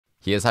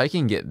Here's how you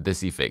can get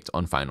this effect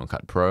on Final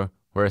Cut Pro,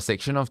 where a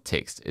section of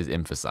text is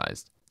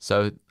emphasized.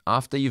 So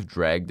after you've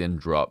dragged and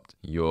dropped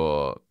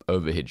your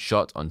overhead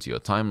shot onto your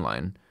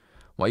timeline,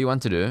 what you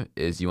want to do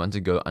is you want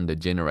to go under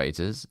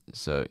generators.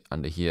 So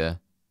under here,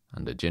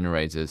 under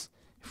generators,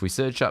 if we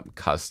search up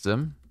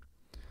custom,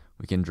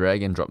 we can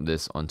drag and drop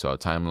this onto our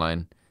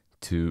timeline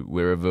to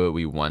wherever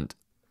we want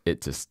it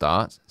to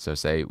start. So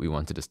say we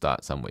wanted to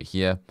start somewhere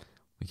here,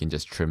 we can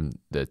just trim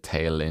the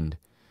tail end.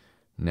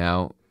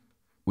 Now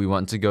we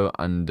want to go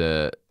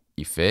under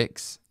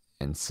effects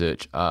and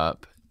search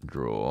up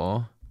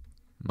draw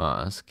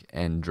mask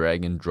and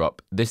drag and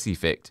drop this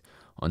effect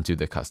onto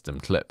the custom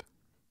clip.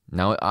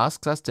 Now it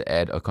asks us to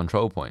add a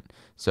control point.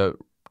 So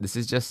this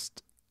is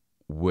just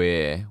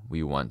where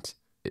we want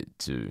it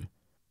to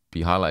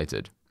be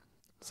highlighted,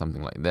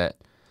 something like that.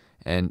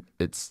 And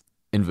it's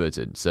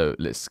inverted. So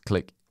let's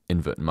click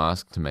invert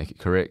mask to make it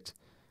correct.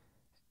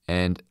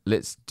 And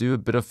let's do a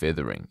bit of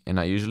feathering. And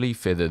I usually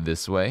feather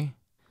this way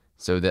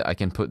so that I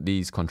can put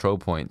these control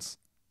points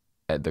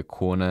at the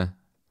corner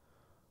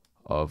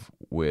of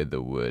where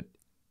the word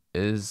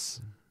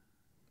is.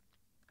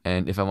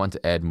 And if I want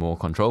to add more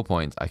control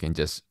points, I can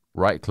just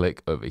right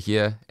click over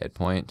here, add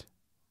point,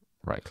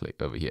 right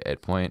click over here,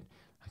 add point.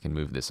 I can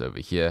move this over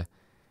here.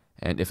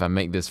 And if I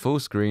make this full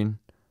screen,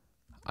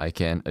 I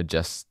can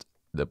adjust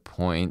the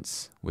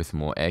points with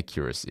more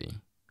accuracy.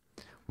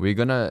 We're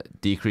gonna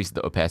decrease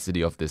the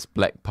opacity of this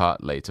black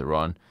part later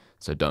on,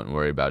 so don't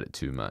worry about it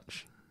too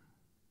much.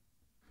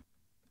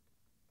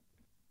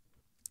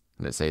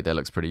 Let's say that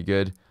looks pretty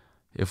good.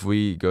 If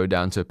we go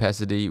down to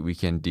opacity, we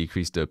can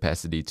decrease the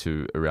opacity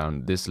to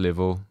around this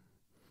level,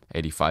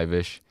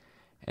 85-ish.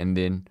 And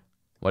then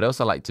what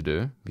else I like to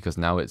do, because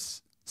now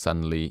it's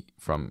suddenly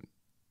from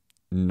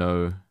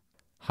no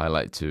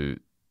highlight to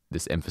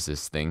this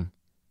emphasis thing,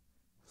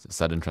 it's a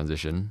sudden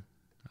transition.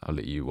 I'll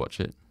let you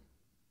watch it.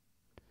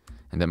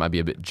 And that might be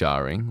a bit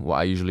jarring. What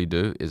I usually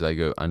do is I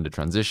go under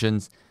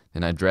transitions,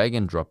 then I drag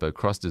and drop a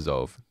cross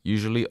dissolve,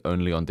 usually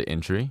only on the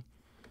entry.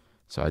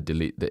 So I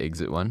delete the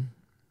exit one,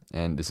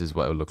 and this is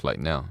what it will look like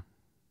now.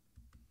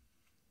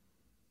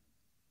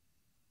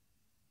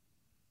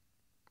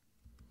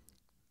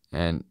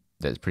 And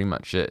that's pretty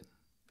much it.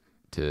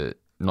 To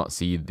not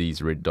see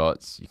these red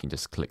dots, you can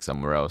just click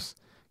somewhere else,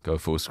 go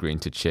full screen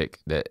to check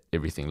that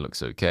everything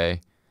looks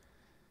okay.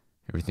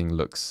 Everything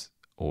looks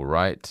all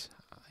right.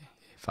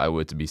 If I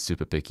were to be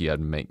super picky, I'd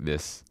make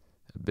this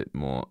a bit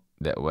more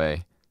that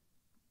way.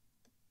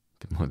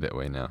 A bit more that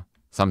way now.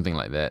 Something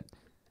like that.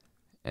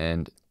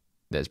 And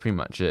that's pretty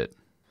much it.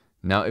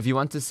 Now, if you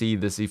want to see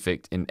this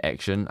effect in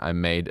action, I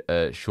made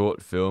a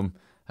short film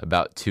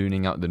about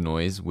tuning out the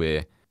noise,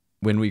 where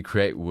when we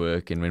create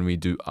work and when we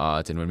do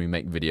art and when we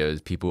make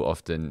videos, people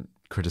often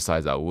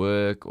criticize our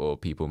work, or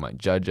people might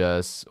judge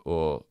us,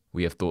 or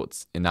we have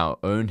thoughts in our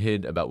own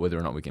head about whether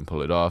or not we can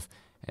pull it off.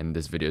 And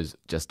this video is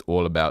just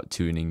all about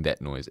tuning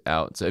that noise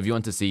out. So if you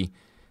want to see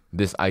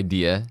this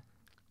idea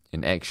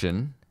in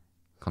action,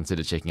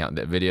 consider checking out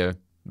that video.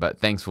 But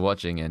thanks for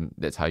watching, and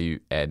that's how you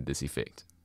add this effect.